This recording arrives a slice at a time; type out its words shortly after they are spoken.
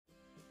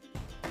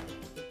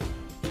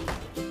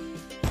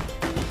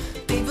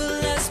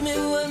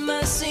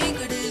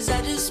secret is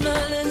I just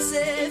smile and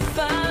say,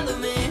 follow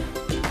me.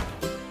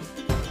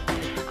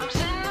 I'm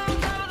sitting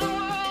on top of the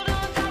world,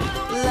 on top of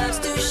the world. Life's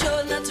too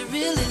short not to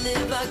really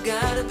live. I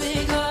got a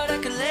big heart, I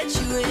can let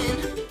you in.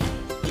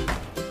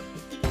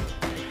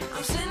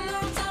 I'm sitting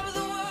on top of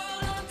the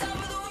world, on top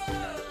of the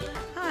world.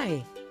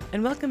 Hi,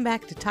 and welcome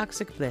back to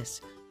Toxic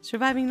Bliss,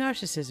 Surviving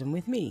Narcissism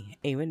with me,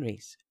 Awen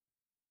Reese.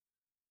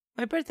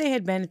 My birthday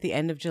had been at the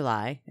end of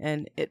July,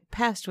 and it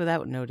passed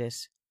without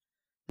notice.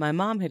 My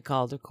mom had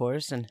called, of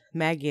course, and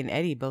Maggie and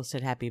Eddie both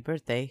said happy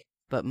birthday,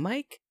 but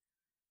Mike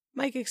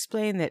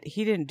explained that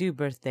he didn't do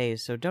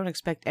birthdays, so don't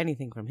expect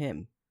anything from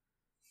him.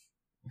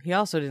 He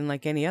also didn't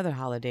like any other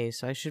holidays,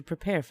 so I should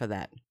prepare for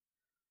that.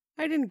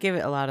 I didn't give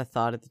it a lot of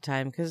thought at the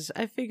time, because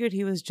I figured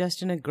he was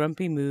just in a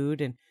grumpy mood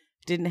and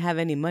didn't have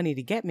any money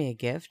to get me a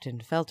gift,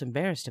 and felt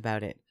embarrassed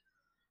about it.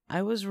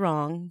 I was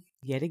wrong,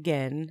 yet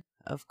again,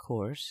 of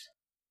course.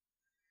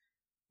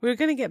 We're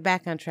going to get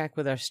back on track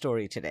with our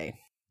story today.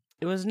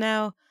 It was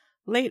now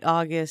late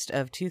August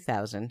of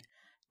 2000.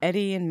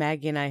 Eddie and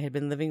Maggie and I had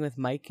been living with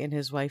Mike and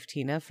his wife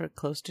Tina for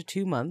close to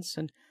 2 months,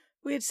 and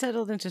we had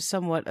settled into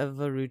somewhat of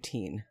a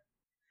routine.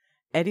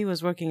 Eddie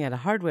was working at a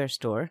hardware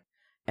store,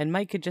 and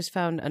Mike had just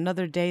found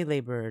another day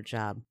laborer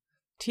job.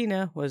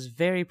 Tina was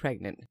very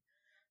pregnant.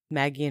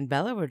 Maggie and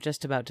Bella were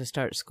just about to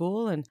start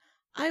school, and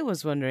I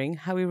was wondering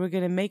how we were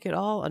going to make it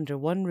all under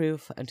one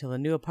roof until a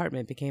new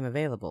apartment became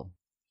available.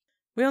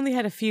 We only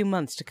had a few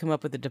months to come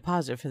up with a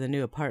deposit for the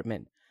new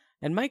apartment,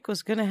 and Mike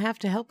was going to have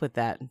to help with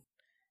that.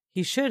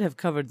 He should have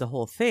covered the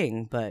whole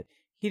thing, but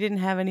he didn't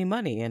have any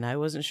money, and I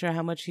wasn't sure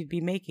how much he'd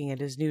be making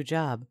at his new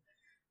job.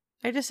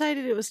 I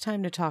decided it was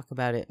time to talk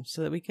about it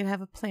so that we could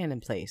have a plan in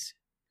place.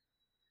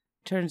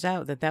 Turns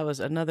out that was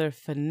another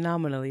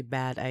phenomenally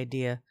bad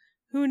idea.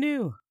 Who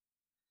knew?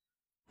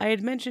 I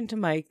had mentioned to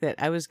Mike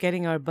that I was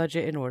getting our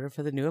budget in order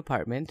for the new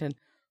apartment,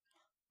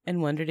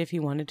 and wondered if he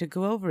wanted to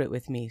go over it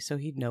with me so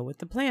he'd know what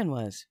the plan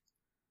was.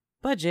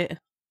 Budget?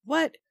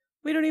 What?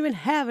 We don't even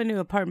have a new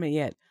apartment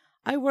yet.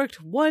 I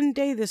worked 1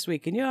 day this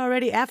week, and you're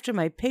already after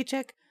my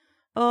paycheck?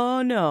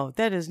 Oh, no,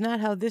 that is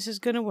not how this is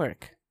going to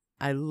work.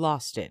 I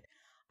lost it.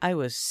 I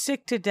was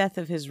sick to death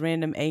of his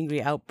random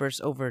angry outbursts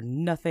over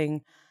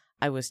nothing.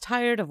 I was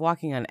tired of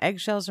walking on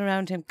eggshells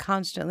around him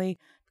constantly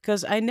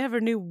because I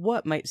never knew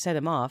what might set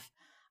him off.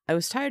 I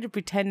was tired of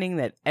pretending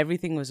that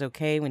everything was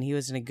okay when he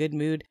was in a good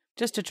mood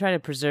just to try to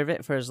preserve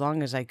it for as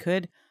long as I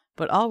could,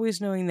 but always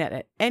knowing that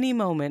at any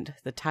moment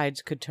the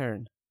tides could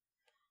turn.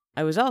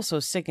 I was also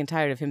sick and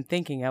tired of him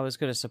thinking I was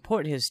going to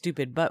support his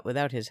stupid butt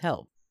without his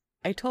help.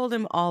 I told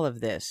him all of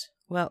this.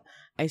 Well,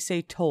 I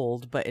say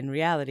told, but in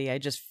reality I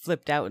just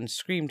flipped out and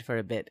screamed for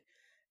a bit.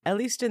 At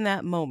least in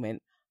that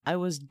moment, I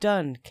was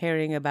done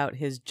caring about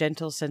his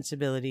gentle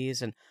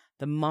sensibilities and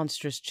the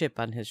monstrous chip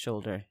on his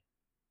shoulder.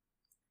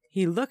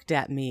 He looked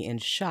at me in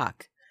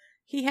shock.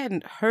 He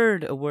hadn't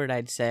heard a word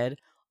I'd said.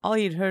 All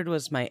he'd heard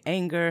was my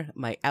anger,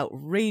 my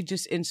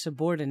outrageous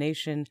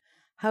insubordination.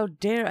 How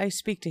dare I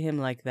speak to him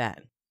like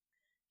that?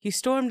 He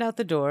stormed out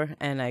the door,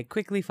 and I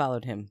quickly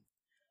followed him.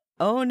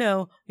 Oh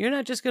no, you're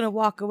not just going to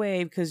walk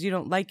away because you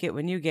don't like it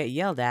when you get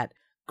yelled at.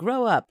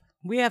 Grow up.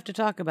 We have to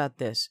talk about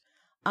this.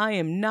 I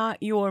am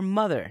not your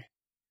mother.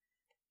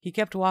 He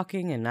kept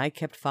walking, and I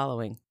kept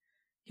following.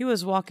 He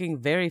was walking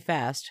very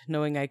fast,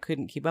 knowing I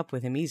couldn't keep up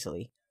with him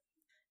easily.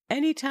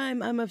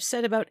 Anytime I'm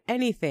upset about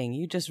anything,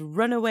 you just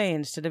run away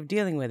instead of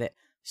dealing with it.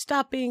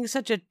 Stop being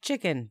such a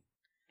chicken.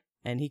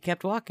 And he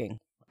kept walking,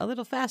 a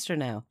little faster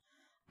now.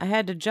 I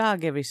had to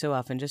jog every so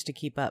often just to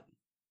keep up.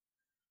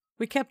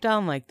 We kept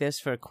on like this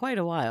for quite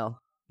a while,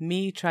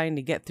 me trying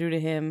to get through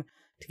to him,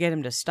 to get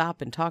him to stop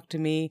and talk to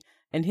me,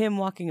 and him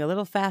walking a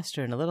little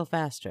faster and a little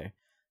faster.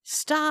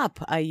 Stop!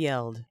 I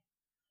yelled.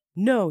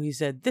 No, he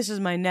said, this is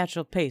my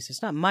natural pace.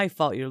 It's not my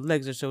fault your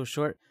legs are so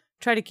short.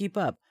 Try to keep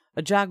up.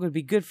 A jog would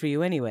be good for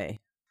you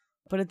anyway.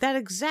 But at that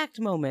exact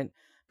moment,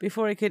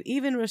 before I could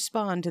even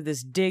respond to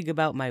this dig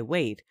about my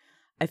weight,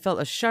 I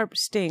felt a sharp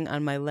sting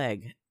on my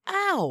leg.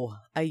 Ow!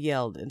 I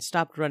yelled and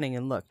stopped running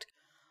and looked.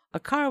 A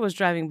car was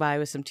driving by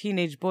with some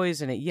teenage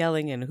boys in it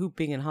yelling and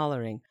whooping and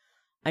hollering.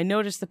 I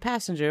noticed the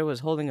passenger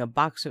was holding a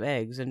box of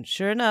eggs, and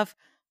sure enough,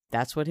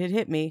 that's what had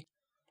hit me.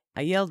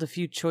 I yelled a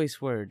few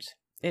choice words.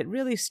 It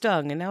really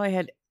stung, and now I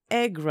had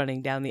egg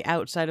running down the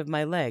outside of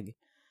my leg.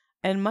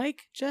 And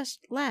Mike just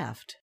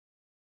laughed.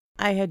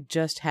 I had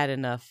just had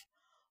enough.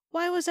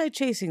 Why was I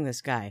chasing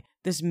this guy,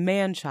 this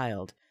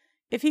man-child?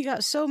 If he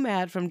got so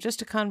mad from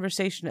just a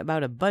conversation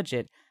about a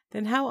budget,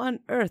 then how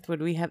on earth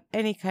would we have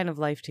any kind of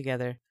life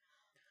together?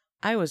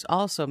 I was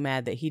also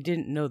mad that he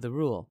didn't know the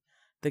rule.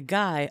 The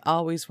guy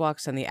always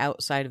walks on the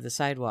outside of the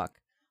sidewalk.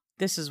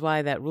 This is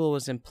why that rule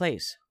was in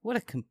place. What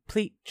a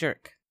complete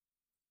jerk.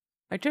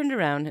 I turned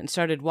around and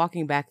started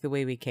walking back the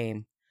way we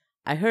came.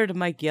 I heard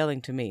Mike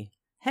yelling to me,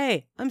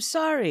 "Hey, I'm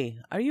sorry.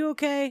 Are you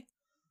okay?"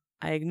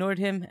 I ignored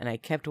him and I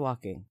kept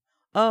walking.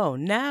 "Oh,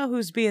 now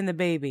who's being the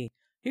baby?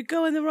 You're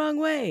going the wrong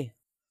way."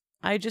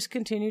 I just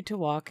continued to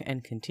walk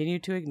and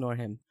continued to ignore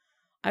him.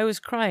 I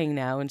was crying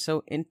now and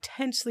so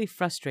intensely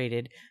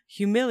frustrated,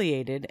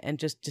 humiliated, and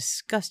just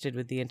disgusted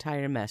with the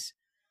entire mess.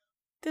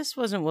 This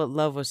wasn't what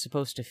love was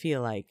supposed to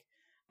feel like,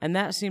 and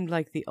that seemed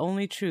like the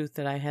only truth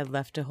that I had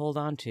left to hold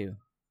on to.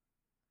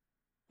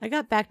 I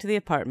got back to the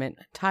apartment,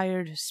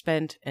 tired,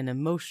 spent, and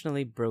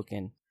emotionally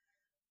broken.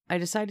 I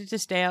decided to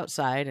stay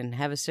outside and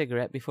have a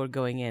cigarette before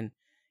going in.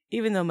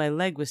 Even though my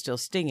leg was still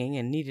stinging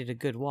and needed a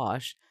good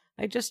wash,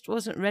 I just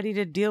wasn't ready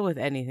to deal with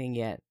anything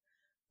yet.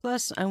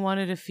 Plus, I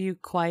wanted a few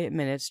quiet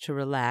minutes to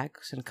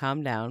relax and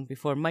calm down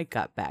before Mike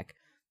got back,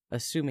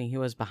 assuming he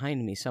was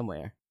behind me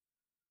somewhere.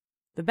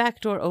 The back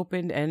door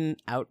opened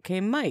and out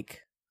came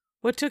Mike.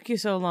 "What took you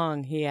so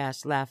long?" he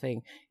asked,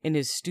 laughing, in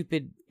his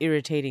stupid,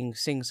 irritating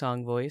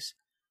sing-song voice.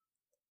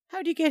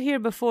 "How'd you get here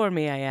before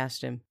me?" I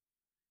asked him.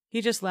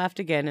 He just laughed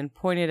again and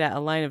pointed at a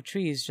line of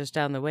trees just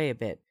down the way a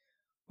bit.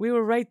 "We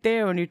were right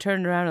there when you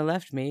turned around and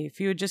left me. If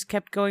you had just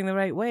kept going the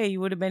right way, you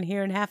would have been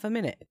here in half a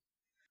minute."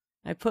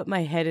 I put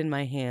my head in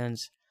my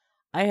hands.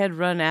 I had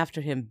run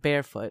after him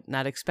barefoot,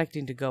 not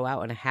expecting to go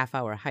out on a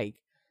half-hour hike.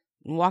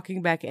 And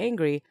walking back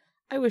angry,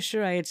 I was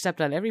sure I had stepped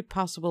on every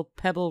possible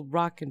pebble,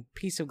 rock, and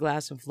piece of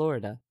glass in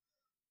Florida.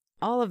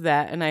 All of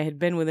that, and I had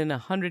been within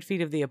 100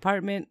 feet of the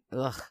apartment.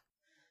 Ugh.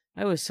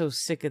 I was so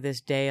sick of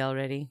this day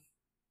already.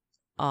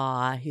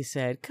 "Aw," he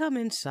said, "come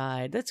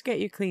inside. Let's get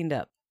you cleaned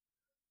up."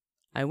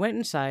 I went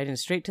inside and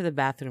straight to the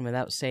bathroom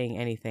without saying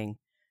anything.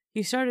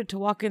 He started to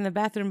walk in the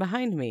bathroom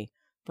behind me,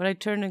 but I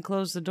turned and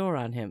closed the door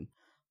on him.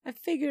 I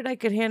figured I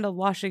could handle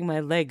washing my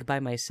leg by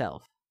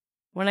myself.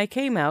 When I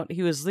came out,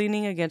 he was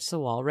leaning against the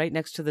wall right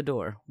next to the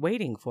door,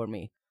 waiting for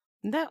me.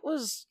 That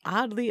was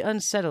oddly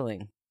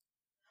unsettling.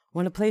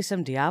 "Want to play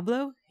some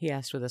Diablo?" he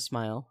asked with a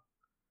smile.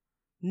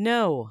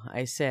 "No,"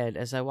 I said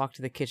as I walked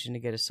to the kitchen to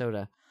get a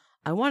soda.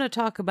 "I want to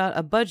talk about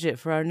a budget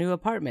for our new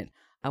apartment.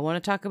 I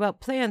want to talk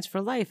about plans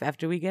for life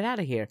after we get out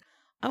of here.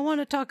 I want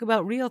to talk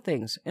about real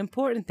things,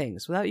 important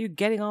things, without you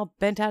getting all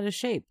bent out of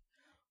shape.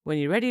 When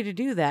you're ready to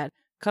do that,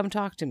 come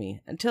talk to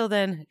me. Until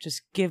then,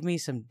 just give me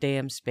some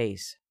damn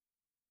space."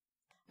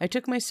 I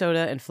took my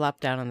soda and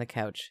flopped down on the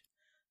couch.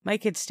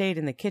 Mike had stayed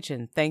in the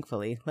kitchen,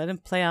 thankfully. Let him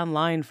play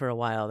online for a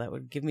while. That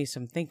would give me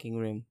some thinking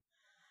room.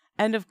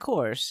 And of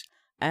course,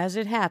 as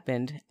it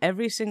happened,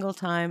 every single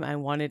time I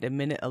wanted a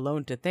minute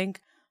alone to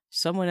think,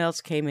 someone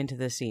else came into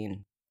the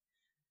scene.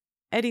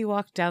 Eddie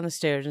walked down the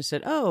stairs and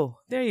said,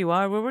 "Oh, there you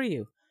are. Where were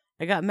you?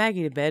 I got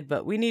Maggie to bed,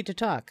 but we need to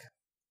talk."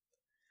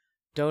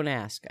 "Don't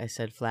ask," I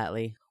said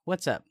flatly.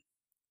 "What's up?"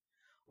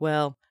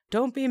 "Well,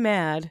 don't be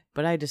mad,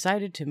 but I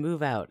decided to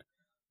move out.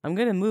 I'm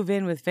going to move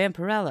in with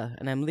Vampirella,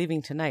 and I'm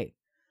leaving tonight."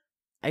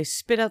 I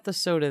spit out the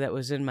soda that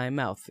was in my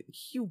mouth.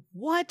 "You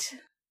what?"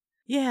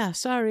 "Yeah,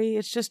 sorry.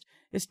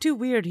 It's too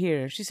weird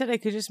here. She said I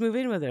could just move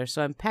in with her,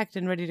 so I'm packed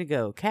and ready to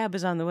go. Cab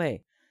is on the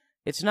way.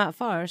 It's not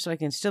far, so I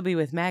can still be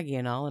with Maggie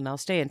and all, and I'll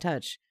stay in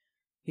touch,"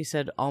 he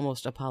said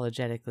almost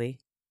apologetically.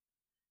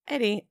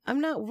 "Eddie,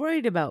 I'm not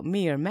worried about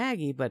me or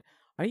Maggie, but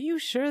are you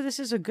sure this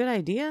is a good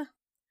idea?"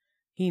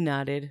 He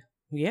nodded.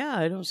 "Yeah,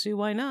 I don't see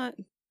why not."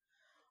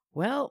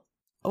 "Well,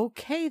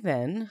 okay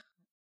then.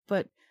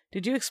 But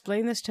did you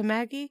explain this to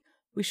Maggie?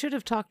 We should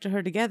have talked to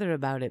her together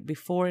about it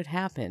before it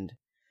happened."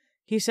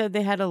 He said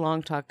they had a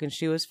long talk and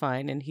she was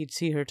fine and he'd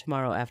see her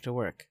tomorrow after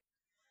work.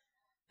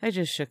 I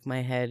just shook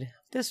my head.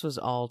 This was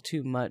all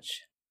too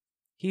much.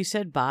 He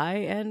said bye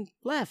and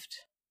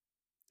left.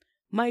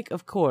 Mike,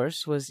 of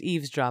course, was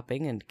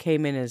eavesdropping and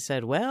came in and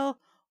said, "Well,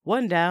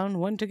 one down,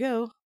 one to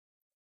go."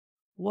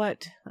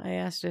 "What?" I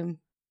asked him.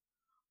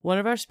 "One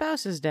of our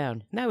spouses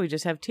down. Now we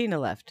just have Tina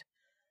left."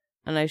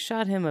 And I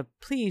shot him a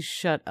 "please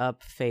shut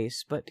up"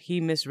 face, but he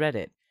misread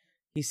it.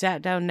 He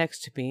sat down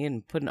next to me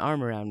and put an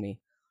arm around me.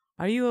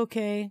 "Are you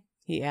okay?"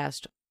 he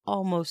asked,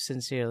 almost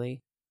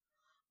sincerely.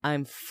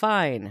 "I'm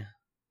fine."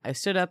 I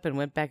stood up and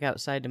went back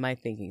outside to my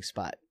thinking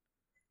spot.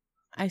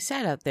 I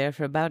sat out there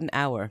for about an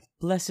hour,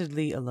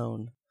 blessedly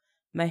alone.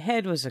 My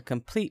head was a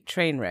complete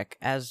train wreck,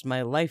 as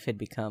my life had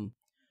become.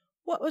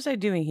 What was I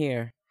doing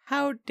here?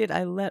 How did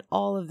I let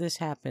all of this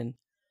happen?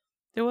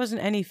 There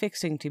wasn't any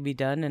fixing to be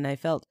done, and I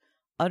felt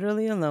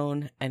utterly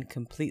alone and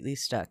completely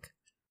stuck.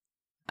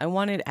 I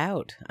wanted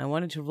out. I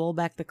wanted to roll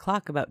back the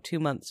clock about 2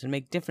 months and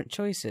make different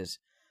choices.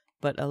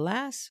 But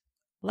alas,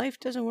 life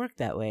doesn't work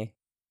that way.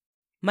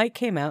 Mike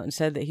came out and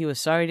said that he was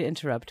sorry to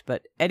interrupt,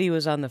 but Eddie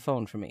was on the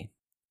phone for me.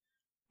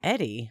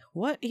 "Eddie?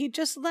 What? He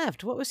just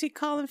left. What was he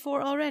calling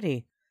for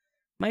already?"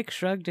 Mike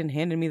shrugged and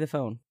handed me the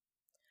phone.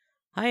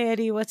 "Hi,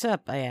 Eddie. What's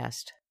up?" I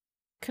asked.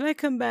 "Can I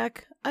come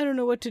back? I don't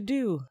know what to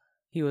do."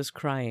 He was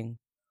crying.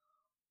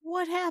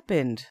 "What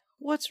happened?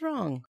 What's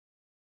wrong?"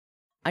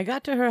 "I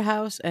got to her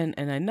house, and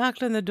I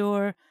knocked on the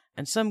door,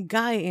 and some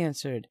guy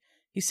answered.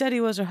 He said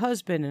he was her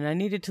husband, and I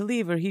needed to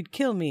leave or he'd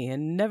kill me,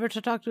 and never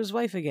to talk to his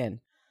wife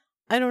again.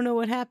 I don't know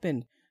what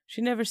happened.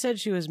 She never said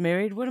she was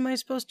married. What am I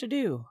supposed to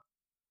do?"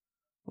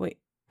 "Wait,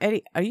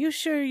 Eddie, are you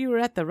sure you were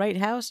at the right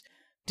house?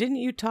 Didn't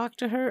you talk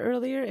to her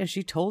earlier, and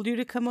she told you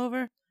to come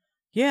over?"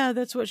 "Yeah,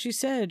 that's what she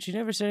said. She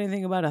never said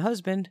anything about a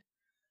husband."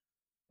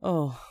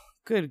 "Oh,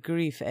 good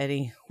grief,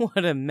 Eddie.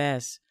 What a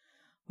mess."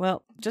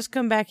 "Well, just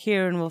come back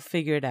here and we'll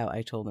figure it out,"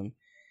 I told him.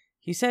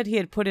 He said he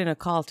had put in a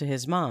call to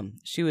his mom.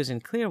 She was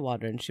in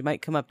Clearwater and she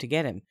might come up to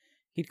get him.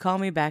 He'd call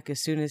me back as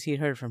soon as he'd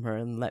heard from her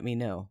and let me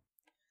know.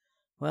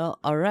 Well,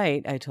 all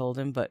right, I told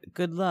him, but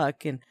good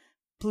luck, and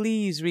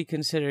please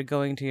reconsider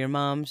going to your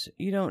mom's.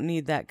 You don't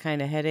need that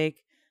kind of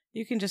headache.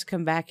 You can just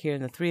come back here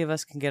and the three of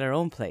us can get our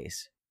own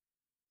place.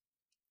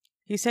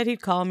 He said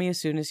he'd call me as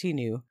soon as he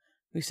knew.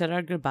 We said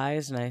our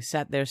goodbyes, and I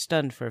sat there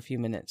stunned for a few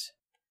minutes.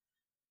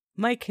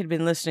 Mike had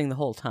been listening the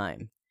whole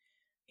time.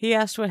 He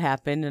asked what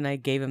happened, and I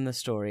gave him the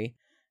story,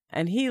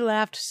 and he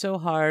laughed so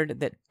hard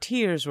that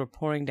tears were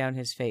pouring down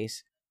his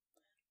face.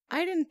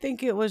 I didn't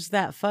think it was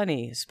that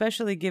funny,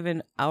 especially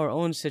given our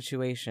own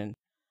situation,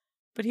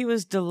 but he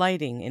was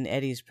delighting in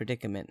Eddie's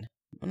predicament.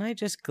 When I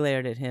just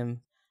glared at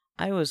him,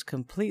 I was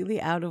completely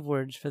out of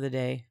words for the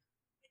day.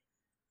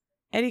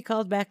 Eddie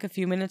called back a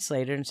few minutes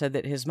later and said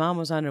that his mom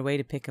was on her way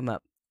to pick him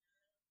up.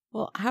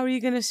 Well, how are you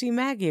going to see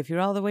Maggie if you're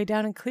all the way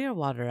down in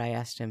Clearwater? I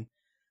asked him.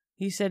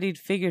 He said he'd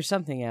figure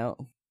something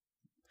out.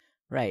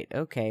 Right,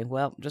 okay,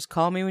 well, just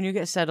call me when you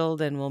get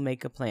settled and we'll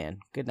make a plan.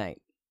 Good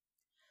night.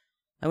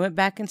 I went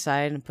back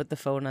inside and put the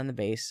phone on the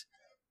base.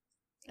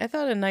 I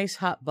thought a nice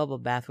hot bubble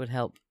bath would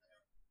help.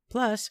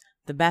 Plus,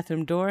 the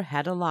bathroom door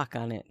had a lock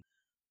on it.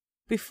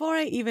 Before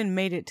I even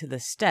made it to the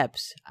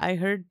steps, I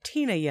heard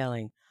Tina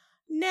yelling.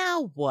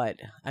 Now what?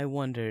 I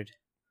wondered.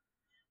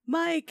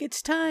 Mike,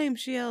 it's time,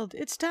 she yelled.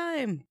 It's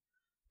time.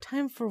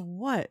 Time for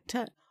what?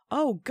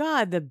 Oh,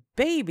 God, the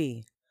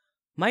baby.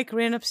 Mike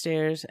ran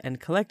upstairs and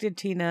collected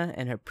Tina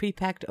and her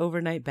pre-packed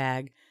overnight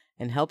bag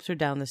and helped her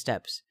down the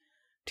steps.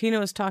 Tina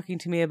was talking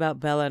to me about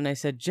Bella, and I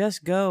said,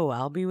 just go.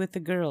 I'll be with the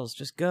girls.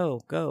 Just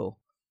go, go.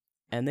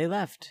 And they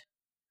left.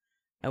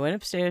 I went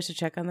upstairs to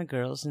check on the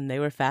girls, and they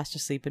were fast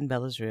asleep in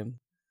Bella's room.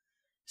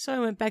 So I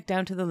went back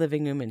down to the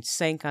living room and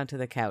sank onto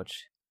the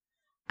couch.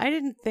 I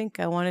didn't think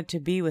I wanted to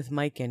be with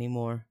Mike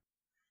anymore.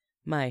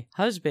 My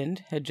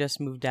husband had just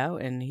moved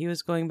out, and he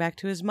was going back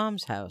to his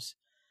mom's house.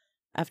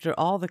 After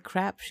all the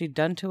crap she'd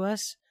done to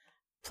us,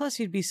 plus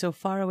he'd be so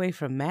far away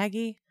from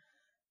Maggie.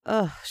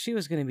 She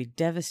was going to be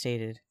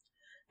devastated.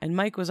 And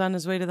Mike was on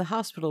his way to the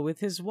hospital with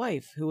his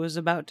wife, who was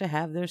about to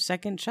have their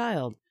second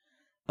child.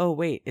 Oh,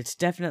 wait, it's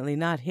definitely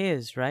not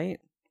his, right?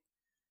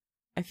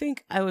 I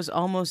think I was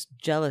almost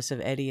jealous of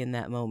Eddie in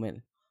that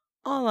moment.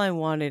 All I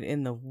wanted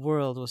in the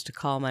world was to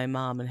call my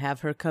mom and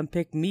have her come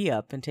pick me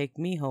up and take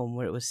me home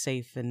where it was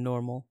safe and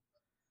normal.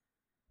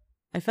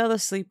 I fell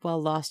asleep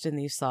while lost in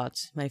these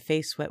thoughts, my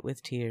face wet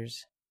with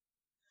tears.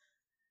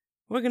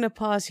 We're going to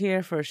pause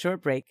here for a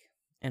short break,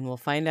 and we'll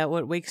find out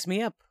what wakes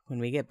me up when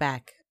we get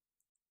back.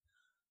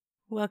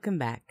 Welcome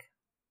back.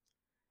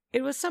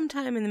 It was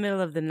sometime in the middle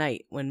of the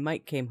night when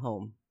Mike came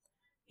home.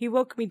 He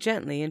woke me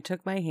gently and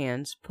took my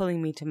hands, pulling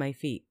me to my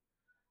feet.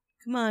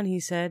 Come on, he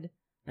said,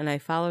 and I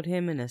followed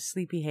him in a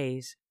sleepy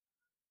haze.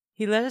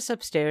 He led us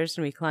upstairs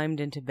and we climbed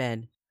into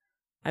bed.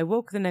 I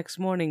woke the next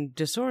morning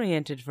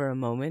disoriented for a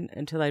moment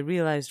until I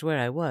realized where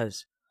I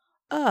was.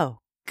 Oh,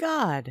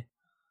 God!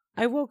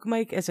 I woke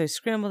Mike as I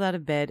scrambled out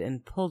of bed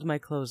and pulled my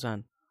clothes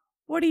on.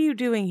 What are you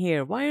doing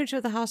here? Why aren't you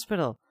at the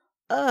hospital?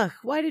 Ugh,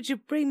 why did you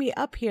bring me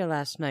up here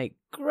last night?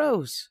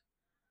 Gross!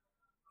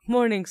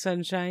 Morning,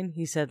 sunshine,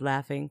 he said,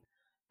 laughing.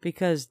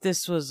 Because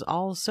this was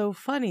all so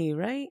funny,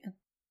 right?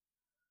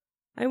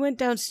 I went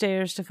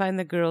downstairs to find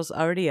the girls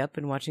already up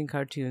and watching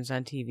cartoons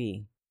on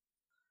TV.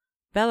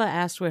 Bella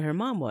asked where her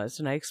mom was,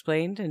 and I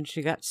explained, and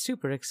she got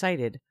super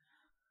excited.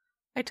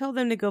 I told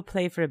them to go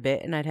play for a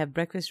bit, and I'd have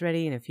breakfast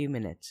ready in a few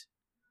minutes.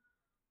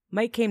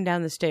 Mike came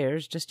down the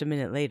stairs just a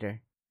minute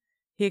later.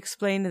 He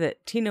explained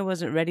that Tina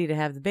wasn't ready to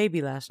have the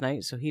baby last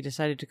night, so he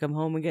decided to come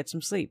home and get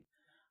some sleep.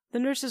 The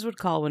nurses would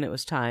call when it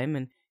was time,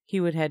 and he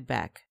would head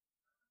back.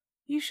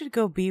 You should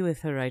go be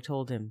with her, I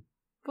told him.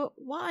 But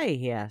why?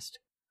 He asked.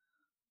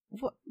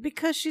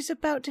 Because she's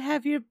about to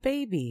have your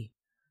baby.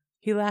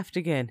 He laughed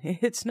again.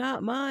 It's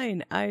not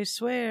mine, I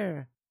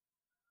swear.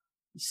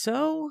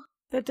 So?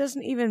 That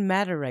doesn't even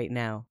matter right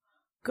now.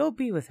 Go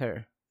be with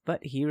her.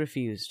 But he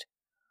refused.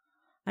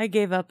 I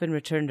gave up and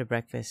returned to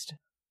breakfast.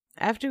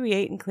 After we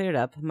ate and cleared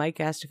up, Mike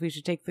asked if we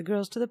should take the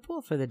girls to the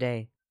pool for the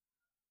day.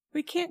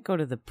 We can't go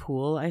to the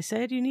pool, I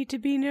said. You need to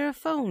be near a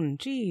phone.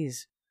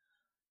 Geez.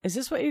 Is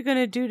this what you're going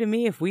to do to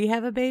me if we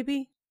have a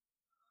baby?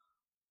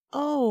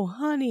 Oh,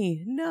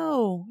 honey,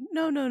 no.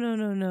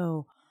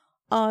 No.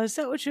 Aw, is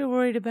that what you're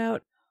worried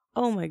about?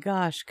 Oh, my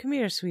gosh, come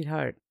here,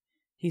 sweetheart,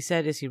 he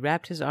said as he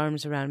wrapped his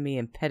arms around me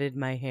and petted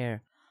my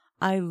hair.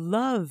 I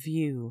love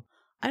you.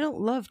 I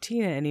don't love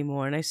Tina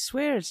anymore, and I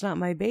swear it's not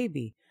my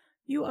baby.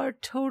 You are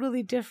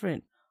totally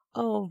different.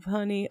 Oh,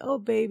 honey, oh,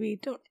 baby,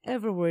 don't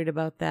ever worry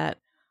about that.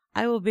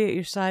 I will be at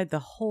your side the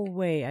whole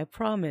way, I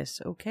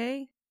promise,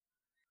 okay?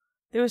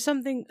 There was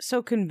something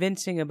so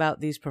convincing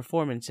about these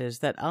performances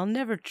that I'll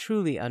never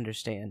truly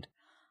understand.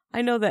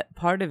 I know that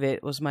part of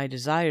it was my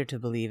desire to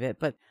believe it,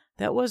 but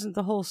that wasn't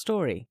the whole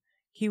story.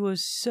 He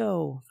was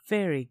so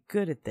very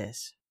good at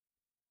this.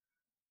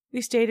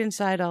 We stayed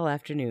inside all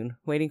afternoon,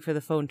 waiting for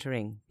the phone to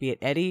ring, be it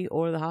Eddie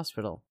or the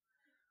hospital.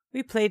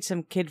 We played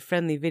some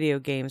kid-friendly video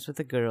games with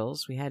the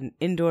girls, we had an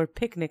indoor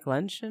picnic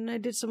lunch, and I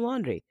did some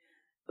laundry.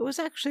 It was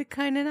actually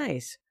kind of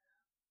nice.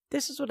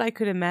 This is what I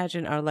could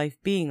imagine our life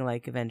being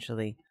like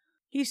eventually.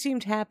 He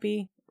seemed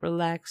happy,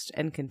 relaxed,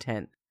 and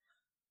content.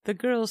 The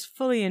girls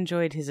fully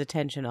enjoyed his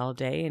attention all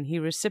day, and he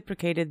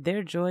reciprocated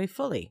their joy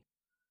fully.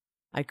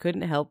 I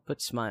couldn't help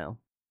but smile.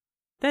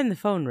 Then the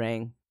phone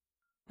rang.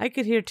 I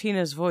could hear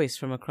Tina's voice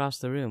from across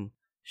the room.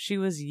 She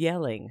was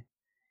yelling.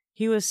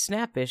 He was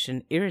snappish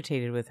and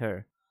irritated with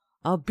her.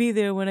 "I'll be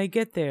there when I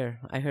get there,"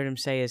 I heard him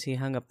say as he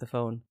hung up the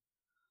phone.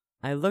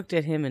 I looked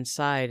at him and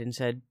sighed and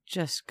said,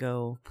 "Just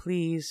go,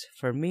 please,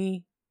 for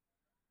me."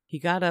 He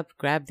got up,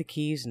 grabbed the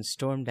keys, and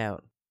stormed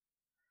out.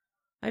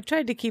 I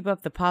tried to keep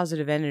up the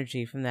positive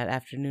energy from that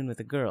afternoon with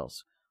the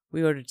girls.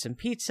 We ordered some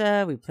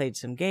pizza, we played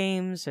some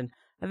games, and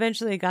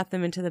eventually got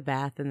them into the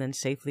bath and then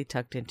safely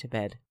tucked into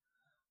bed.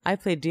 I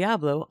played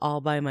Diablo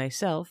all by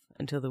myself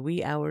until the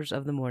wee hours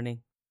of the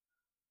morning.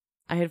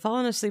 I had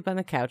fallen asleep on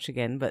the couch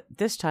again, but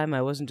this time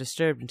I wasn't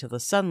disturbed until the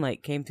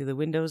sunlight came through the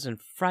windows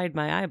and fried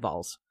my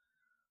eyeballs.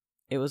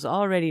 It was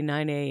already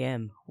 9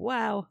 a.m.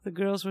 Wow, the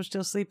girls were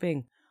still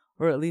sleeping,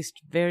 or at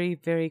least very,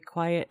 very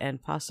quiet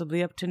and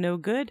possibly up to no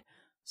good,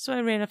 so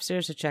I ran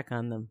upstairs to check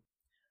on them.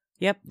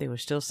 Yep, they were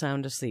still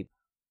sound asleep.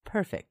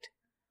 Perfect.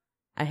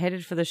 I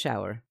headed for the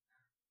shower.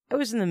 I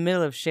was in the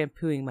middle of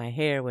shampooing my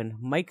hair when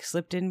Mike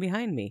slipped in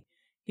behind me.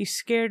 He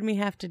scared me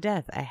half to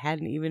death. I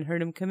hadn't even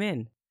heard him come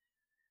in.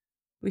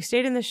 We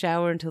stayed in the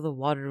shower until the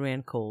water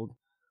ran cold.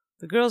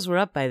 The girls were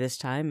up by this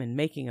time and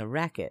making a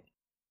racket.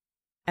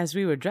 As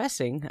we were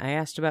dressing, I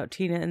asked about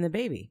Tina and the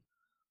baby.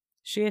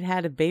 She had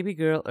had a baby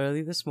girl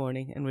early this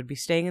morning and would be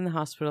staying in the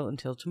hospital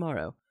until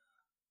tomorrow.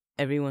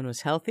 Everyone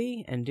was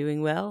healthy and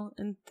doing well,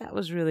 and that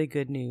was really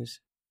good news.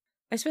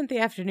 I spent the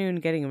afternoon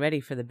getting ready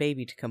for the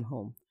baby to come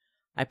home.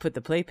 I put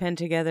the playpen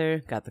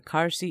together, got the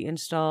car seat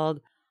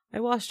installed. I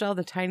washed all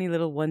the tiny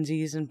little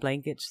onesies and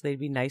blankets so they'd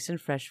be nice and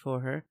fresh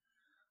for her.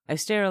 I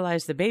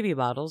sterilized the baby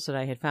bottles that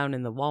I had found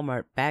in the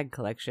Walmart bag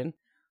collection,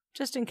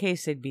 just in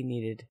case they'd be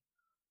needed.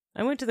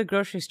 I went to the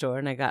grocery store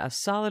and I got a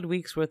solid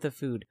week's worth of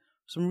food,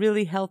 some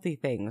really healthy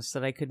things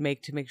that I could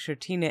make to make sure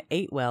Tina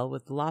ate well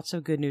with lots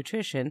of good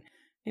nutrition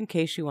in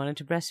case she wanted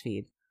to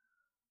breastfeed.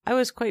 I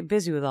was quite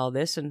busy with all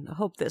this and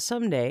hoped that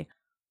someday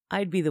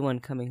I'd be the one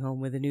coming home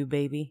with a new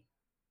baby.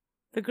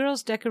 The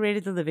girls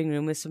decorated the living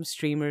room with some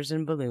streamers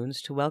and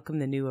balloons to welcome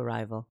the new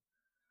arrival.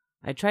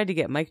 I tried to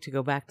get Mike to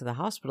go back to the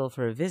hospital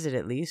for a visit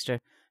at least, or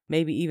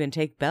maybe even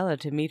take Bella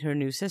to meet her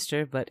new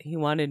sister, but he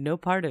wanted no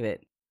part of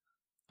it.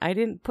 I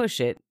didn't push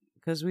it,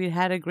 because we'd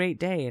had a great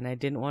day and I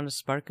didn't want to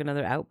spark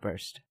another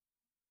outburst.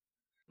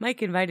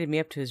 Mike invited me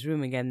up to his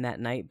room again that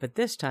night, but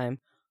this time,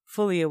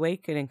 fully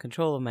awake and in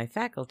control of my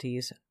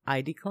faculties,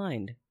 I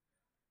declined.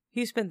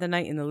 He spent the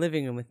night in the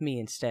living room with me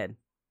instead.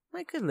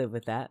 I could live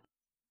with that.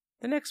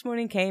 The next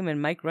morning came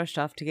and Mike rushed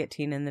off to get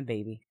Tina and the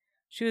baby.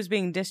 She was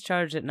being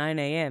discharged at 9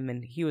 a.m.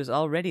 and he was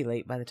already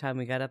late by the time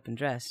we got up and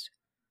dressed.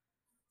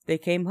 They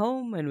came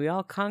home and we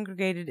all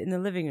congregated in the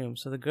living room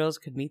so the girls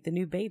could meet the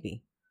new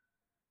baby.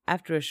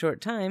 After a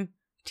short time,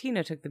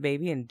 Tina took the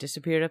baby and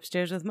disappeared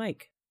upstairs with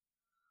Mike.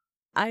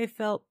 I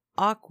felt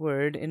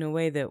awkward in a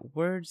way that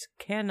words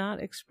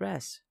cannot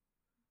express.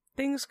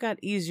 Things got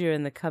easier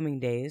in the coming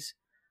days.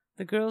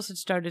 The girls had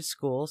started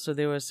school, so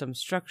there was some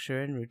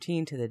structure and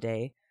routine to the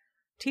day.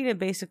 Tina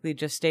basically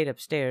just stayed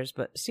upstairs,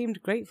 but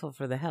seemed grateful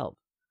for the help.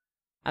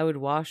 I would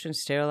wash and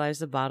sterilize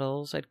the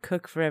bottles, I'd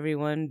cook for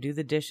everyone, do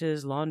the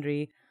dishes,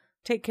 laundry,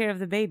 take care of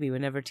the baby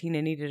whenever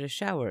Tina needed a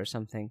shower or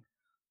something.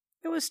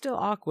 It was still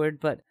awkward,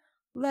 but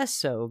less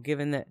so,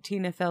 given that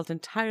Tina felt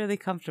entirely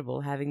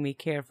comfortable having me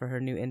care for her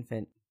new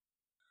infant.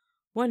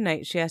 One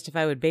night she asked if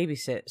I would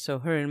babysit so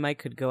her and Mike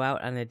could go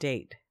out on a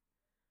date.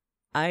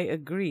 I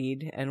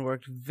agreed and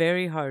worked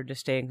very hard to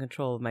stay in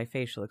control of my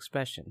facial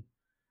expression.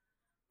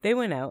 They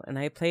went out and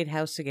I played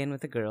house again with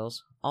the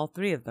girls, all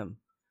three of them.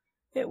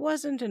 It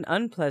wasn't an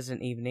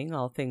unpleasant evening,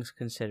 all things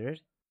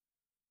considered.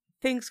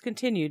 Things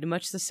continued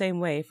much the same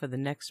way for the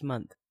next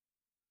month.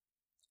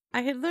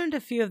 I had learned a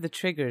few of the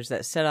triggers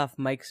that set off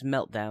Mike's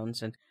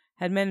meltdowns and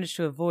had managed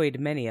to avoid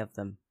many of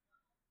them.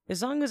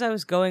 As long as I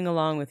was going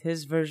along with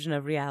his version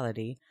of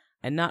reality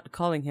and not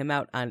calling him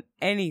out on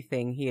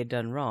anything he had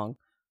done wrong,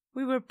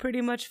 we were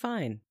pretty much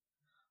fine.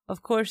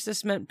 Of course,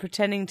 this meant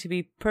pretending to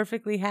be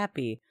perfectly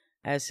happy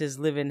as his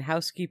live-in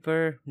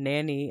housekeeper,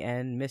 nanny,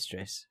 and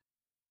mistress.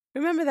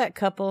 Remember that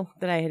couple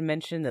that I had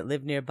mentioned that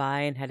lived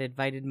nearby and had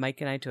invited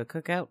Mike and I to a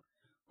cookout?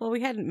 Well,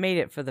 we hadn't made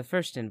it for the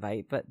first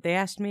invite, but they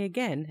asked me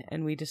again,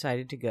 and we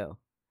decided to go.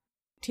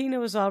 Tina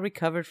was all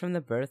recovered from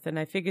the birth, and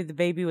I figured the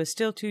baby was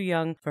still too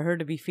young for her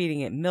to be feeding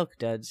it milk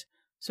duds,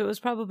 so it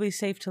was probably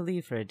safe to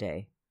leave for a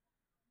day.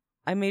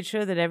 I made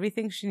sure that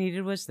everything she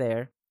needed was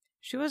there.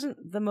 She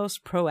wasn't the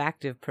most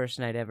proactive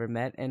person I'd ever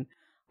met, and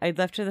I'd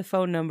left her the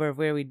phone number of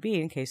where we'd be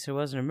in case there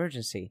was an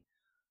emergency.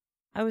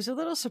 I was a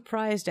little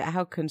surprised at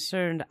how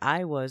concerned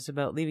I was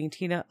about leaving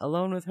Tina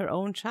alone with her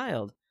own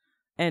child,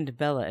 and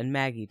Bella and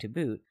Maggie to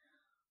boot,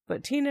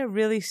 but Tina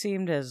really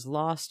seemed as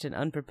lost and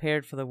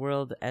unprepared for the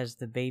world as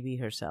the baby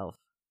herself.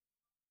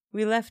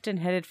 We left and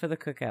headed for the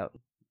cookout.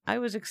 I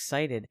was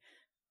excited.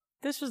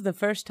 This was the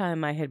first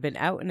time I had been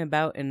out and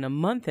about in a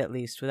month at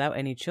least without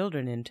any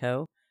children in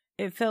tow.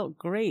 It felt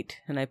great,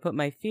 and I put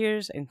my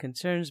fears and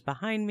concerns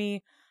behind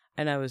me,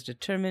 and I was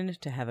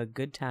determined to have a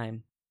good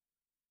time.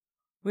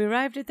 We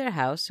arrived at their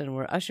house and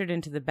were ushered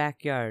into the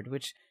backyard,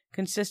 which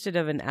consisted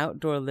of an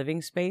outdoor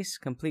living space,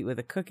 complete with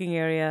a cooking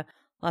area,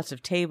 lots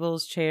of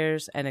tables,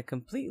 chairs, and a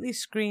completely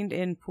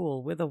screened-in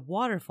pool with a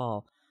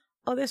waterfall.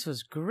 Oh, this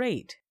was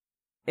great!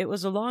 It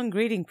was a long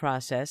greeting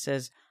process,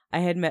 as I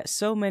had met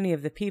so many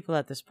of the people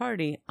at this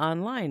party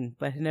online,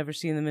 but had never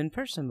seen them in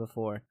person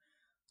before.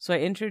 So I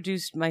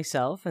introduced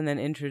myself and then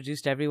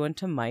introduced everyone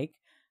to Mike,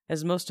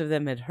 as most of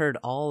them had heard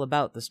all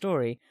about the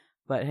story,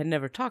 but had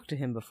never talked to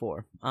him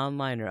before,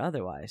 online or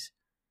otherwise.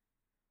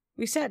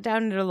 We sat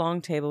down at a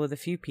long table with a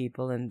few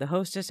people, and the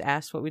hostess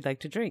asked what we'd like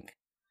to drink.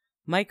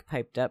 Mike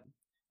piped up.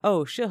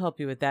 "Oh, she'll help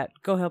you with that.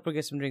 Go help her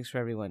get some drinks for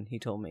everyone," he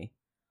told me.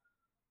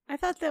 I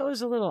thought that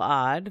was a little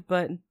odd,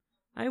 but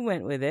I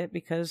went with it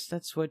because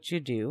that's what you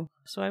do,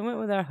 so I went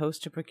with our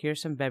host to procure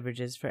some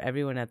beverages for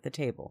everyone at the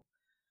table.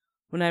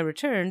 When I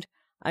returned,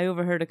 I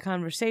overheard a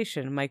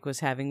conversation Mike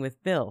was having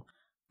with Bill,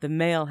 the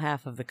male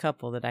half of the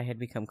couple that I had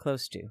become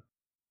close to.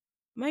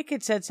 Mike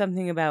had said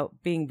something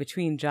about being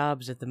between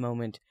jobs at the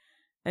moment,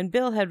 and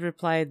Bill had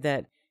replied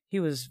that he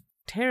was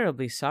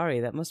terribly sorry.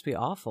 That must be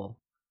awful.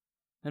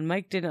 And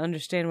Mike didn't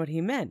understand what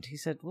he meant. He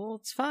said, "Well,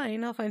 it's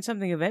fine. I'll find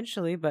something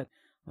eventually, but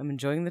I'm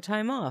enjoying the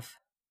time off."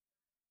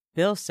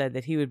 Bill said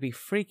that he would be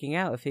freaking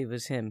out if it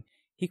was him.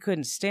 He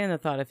couldn't stand the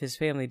thought of his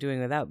family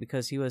doing without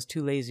because he was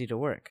too lazy to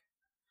work.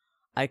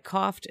 I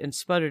coughed and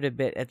sputtered a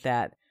bit at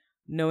that,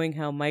 knowing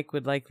how Mike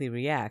would likely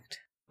react,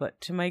 but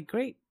to my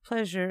great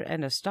pleasure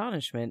and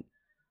astonishment,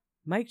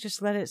 Mike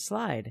just let it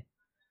slide.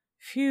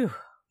 Phew!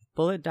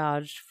 Bullet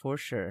dodged for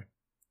sure.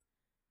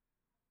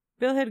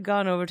 Bill had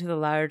gone over to the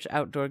large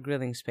outdoor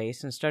grilling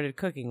space and started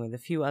cooking with a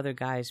few other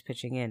guys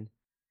pitching in.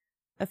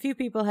 A few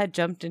people had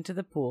jumped into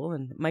the pool,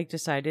 and Mike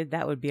decided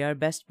that would be our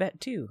best bet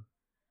too.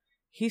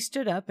 He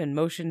stood up and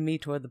motioned me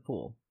toward the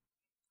pool.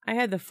 I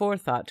had the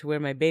forethought to wear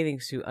my bathing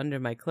suit under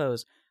my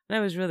clothes, and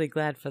I was really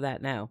glad for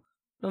that now.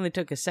 It only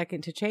took a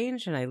second to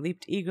change, and I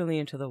leaped eagerly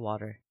into the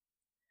water.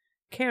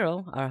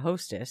 Carol, our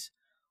hostess,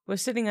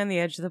 was sitting on the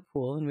edge of the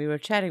pool, and we were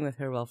chatting with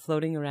her while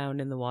floating around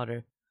in the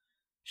water.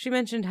 She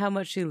mentioned how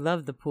much she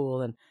loved the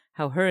pool, and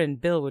how her and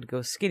Bill would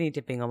go skinny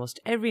dipping almost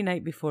every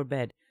night before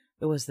bed.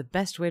 It was the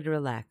best way to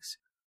relax.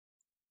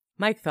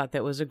 Mike thought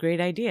that was a great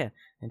idea,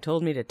 and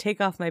told me to take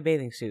off my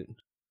bathing suit.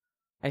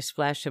 I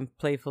splashed him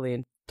playfully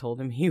and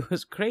told him he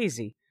was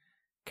crazy.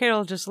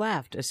 Carol just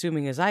laughed,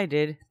 assuming as I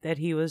did that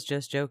he was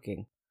just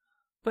joking.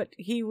 But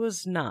he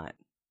was not.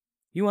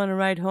 "You want to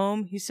ride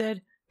home?" he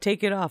said.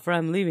 "Take it off, or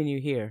I'm leaving you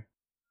here."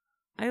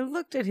 I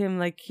looked at him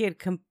like he had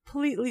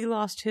completely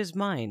lost his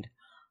mind.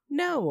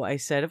 "No," I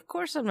said. "Of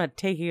course I'm not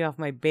taking off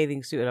my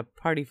bathing suit at a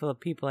party full of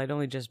people I'd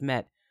only just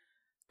met.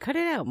 Cut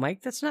it out,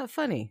 Mike. That's not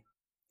funny."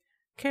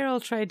 Carol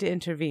tried to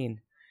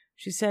intervene.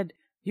 She said,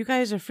 "You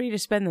guys are free to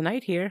spend the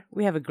night here.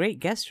 We have a great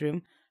guest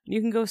room. You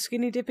can go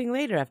skinny dipping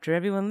later after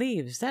everyone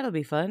leaves. That'll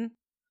be fun."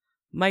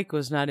 Mike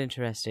was not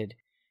interested.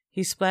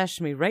 He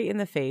splashed me right in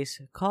the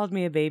face, called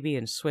me a baby,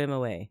 and swam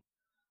away.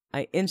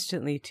 I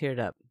instantly teared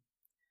up.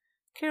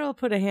 Carol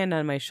put a hand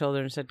on my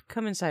shoulder and said,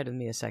 "Come inside with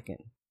me a second."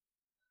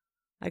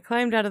 I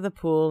climbed out of the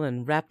pool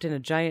and wrapped in a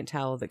giant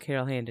towel that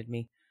Carol handed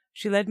me.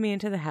 She led me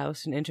into the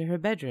house and into her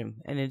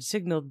bedroom, and had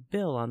signaled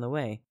Bill on the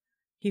way.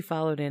 He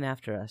followed in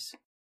after us.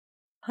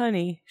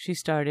 "Honey," she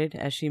started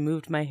as she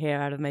moved my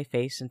hair out of my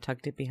face and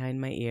tucked it behind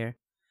my ear.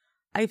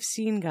 "I've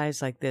seen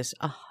guys like this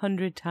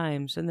 100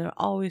 times, and they're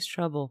always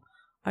trouble.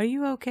 Are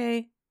you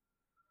okay?"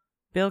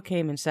 Bill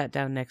came and sat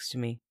down next to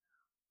me.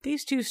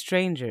 These two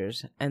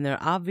strangers, and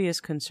their obvious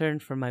concern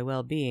for my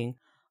well-being,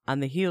 on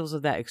the heels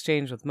of that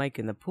exchange with Mike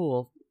in the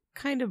pool,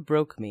 kind of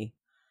broke me.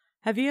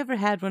 Have you ever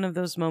had one of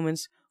those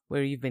moments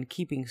where you've been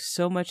keeping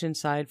so much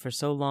inside for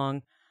so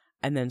long,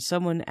 and then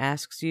someone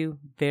asks you,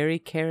 very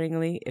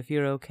caringly, if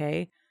you're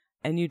okay,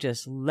 and you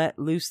just let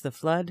loose the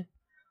flood?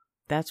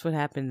 That's what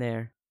happened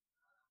there.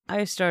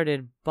 I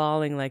started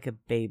bawling like a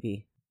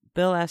baby.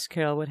 Bill asked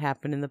Carol what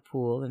happened in the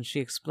pool, and she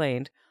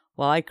explained,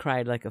 while I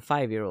cried like a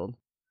 5-year-old.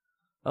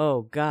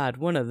 "Oh, God,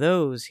 one of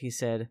those," he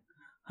said.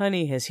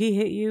 "Honey, has he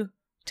hit you?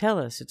 Tell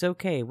us, it's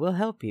okay, we'll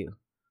help you."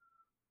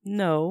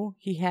 "No,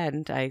 he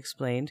hadn't," I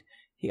explained.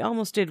 "He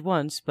almost did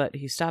once, but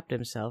he stopped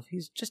himself.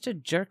 He's just a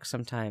jerk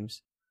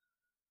sometimes."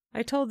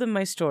 I told them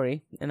my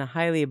story, in a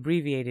highly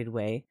abbreviated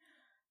way,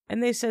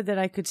 and they said that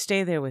I could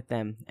stay there with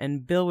them,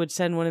 and Bill would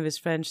send one of his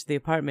friends to the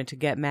apartment to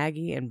get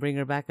Maggie and bring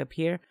her back up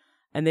here,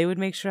 and they would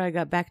make sure I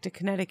got back to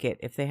Connecticut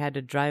if they had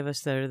to drive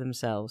us there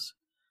themselves.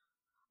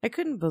 I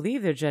couldn't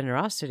believe their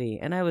generosity,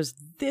 and I was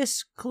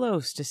this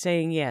close to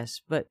saying yes,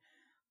 but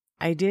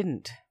I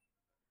didn't.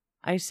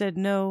 I said,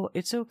 "No,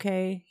 it's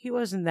okay. He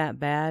wasn't that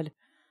bad.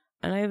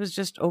 And I was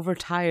just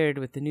overtired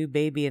with the new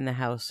baby in the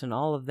house and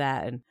all of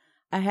that, and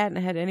I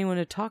hadn't had anyone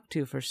to talk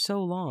to for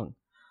so long.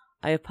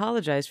 I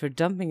apologized for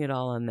dumping it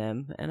all on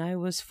them, and I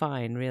was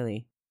fine,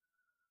 really."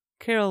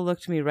 Carol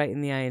looked me right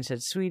in the eye and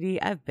said,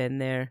 "Sweetie, I've been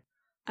there.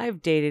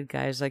 I've dated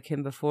guys like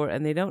him before,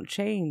 and they don't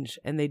change,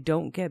 and they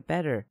don't get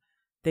better.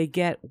 They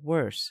get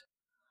worse.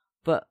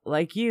 But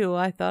like you,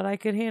 I thought I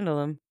could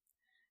handle him.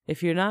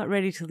 If you're not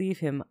ready to leave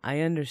him, I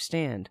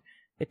understand.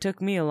 It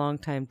took me a long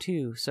time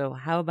too, so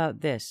how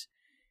about this?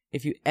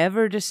 If you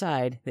ever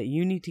decide that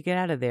you need to get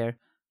out of there,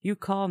 you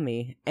call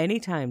me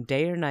anytime,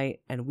 day or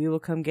night, and we will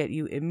come get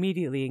you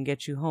immediately and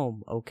get you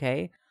home,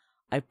 okay?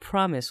 I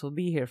promise we'll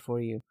be here for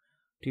you.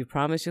 Do you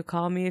promise you'll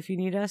call me if you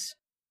need us?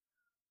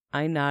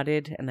 I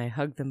nodded, and I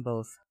hugged them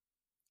both.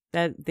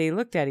 That they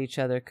looked at each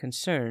other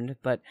concerned,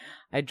 but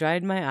I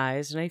dried my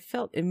eyes, and I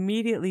felt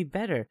immediately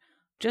better,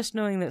 just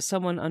knowing that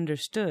someone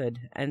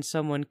understood and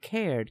someone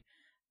cared,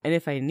 and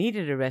if I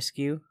needed a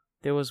rescue,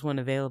 there was one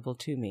available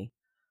to me.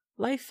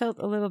 Life felt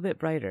a little bit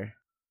brighter.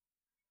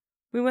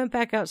 We went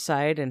back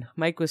outside, and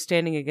Mike was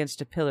standing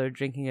against a pillar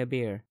drinking a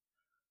beer.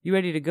 "You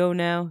ready to go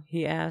now?"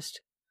 he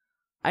asked.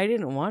 I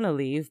didn't want to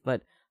leave,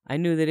 but I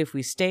knew that if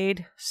we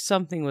stayed,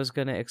 something was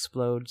going to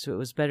explode, so it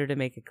was better to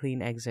make a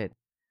clean exit.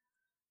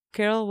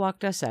 Carol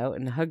walked us out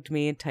and hugged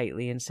me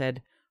tightly and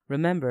said,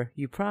 "Remember,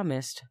 you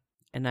promised,"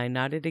 and I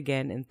nodded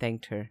again and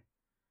thanked her.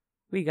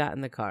 We got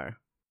in the car.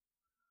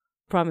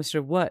 "Promised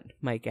her what?"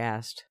 Mike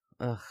asked.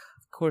 Ugh,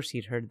 of course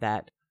he'd heard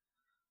that.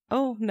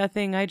 "Oh,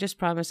 nothing. I just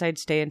promised I'd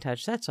stay in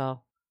touch, that's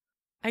all."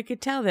 I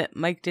could tell that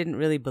Mike didn't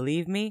really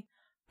believe me,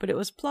 but it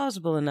was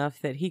plausible enough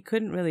that he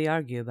couldn't really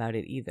argue about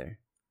it either.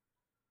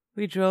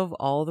 We drove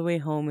all the way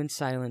home in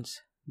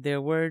silence, their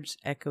words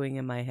echoing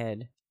in my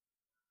head.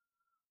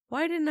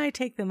 Why didn't I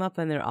take them up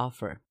on their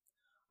offer?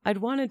 I'd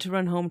wanted to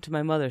run home to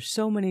my mother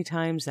so many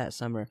times that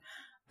summer,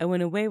 and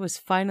when a way was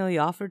finally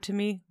offered to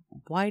me,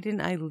 why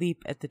didn't I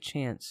leap at the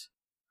chance?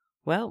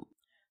 Well,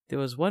 there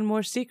was one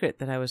more secret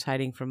that I was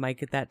hiding from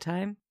Mike at that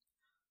time.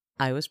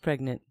 I was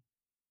pregnant.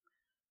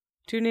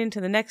 Tune in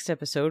to the next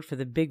episode for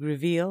the big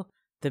reveal,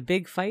 the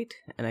big fight,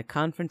 and a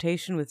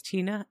confrontation with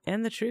Tina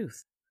and the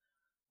truth.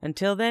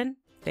 Until then,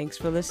 thanks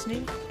for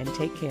listening, and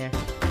take care.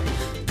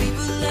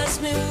 People ask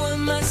me what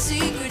my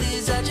secret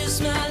is, I just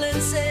smile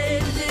and say